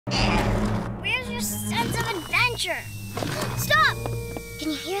sense of adventure. Stop! Can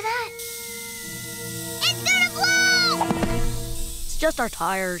you hear that? It's gonna blow! It's just our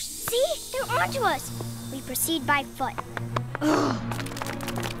tires. See? They're onto us. We proceed by foot.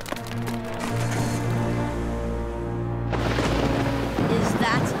 Is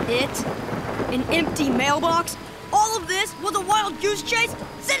that it? An empty mailbox? All of this was a wild goose chase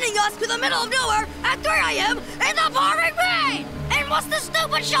sending us to the middle of nowhere at 3 a.m. in the pouring rain! And what's the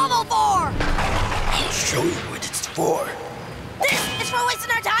stupid shovel for? I'll show you what it's for. This is for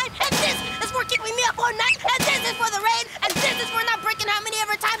wasting our time, and this is for keeping me up all night, and this is for the rain, and this is for not breaking how many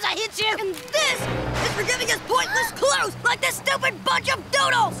ever times I hit you. And this is for giving us pointless clues like this stupid bunch of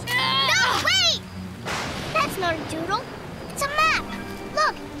doodles! No, wait! That's not a doodle. It's a map.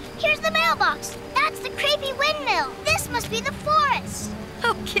 Look, here's the mailbox. That's the creepy windmill. This must be the forest.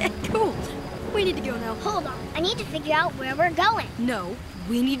 Okay, cool. We need to go now. Hold on. I need to figure out where we're going. No,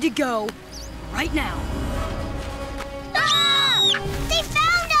 we need to go right now. Ah! They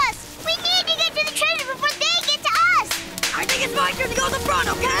found us! We need to get to the treasure before they get to us! I think it's my turn to go to the front,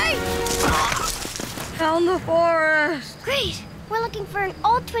 okay? Found the forest. Great. We're looking for an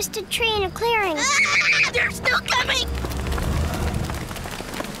old twisted tree in a clearing. Ah, they're still coming!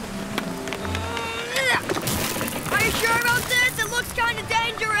 Are you sure about this? It looks kind of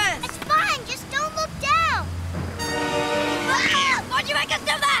dangerous. It's fine. Just don't look down. Ah, why'd you make us do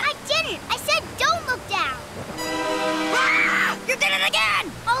that? I didn't. I said don't look down. Ah, you did it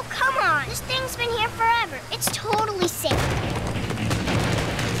again! Oh, come on. This thing's been here forever. It's totally safe.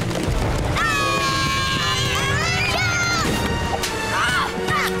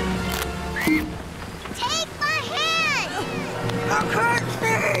 Take my hand! I can't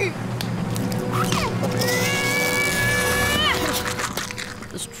see.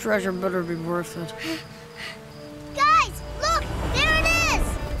 This treasure better be worth it. Guys, look! There it is!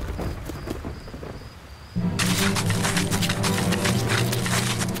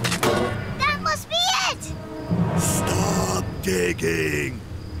 That must be it! Stop digging.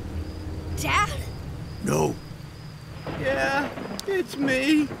 Dad? No. Yeah, it's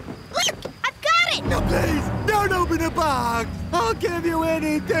me. Look, I've got it! No, please, don't open the box. I'll give you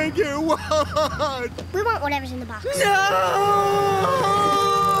anything you want. We want whatever's in the box. No!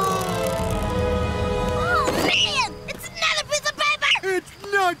 Oh, man! It's another piece of paper! It's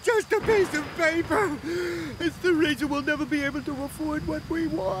not just a piece of paper. It's the reason we'll never be able to afford what we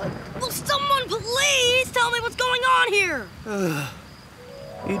want. Will someone please tell me what's going on here?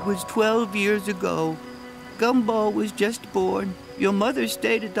 It was 12 years ago. Gumball was just born. Your mother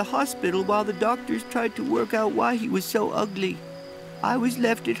stayed at the hospital while the doctors tried to work out why he was so ugly. I was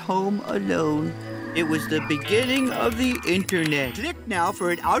left at home alone. It was the beginning of the internet. Click now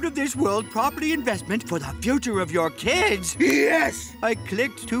for an out-of-this-world property investment for the future of your kids. Yes! I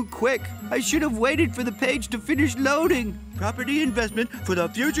clicked too quick. I should have waited for the page to finish loading. Property investment for the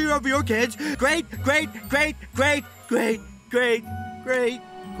future of your kids. Great, great, great, great, great, great, great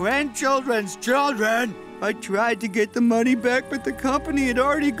grandchildren's children. I tried to get the money back, but the company had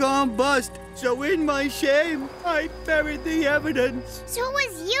already gone bust. So in my shame, I buried the evidence. So it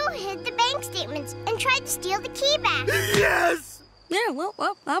was you who hid the bank statements and tried to steal the key back. Yes! Yeah, well,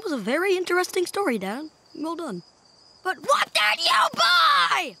 that was a very interesting story, Dad. Well done. But what did you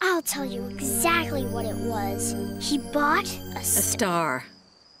buy? I'll tell you exactly what it was. He bought A star.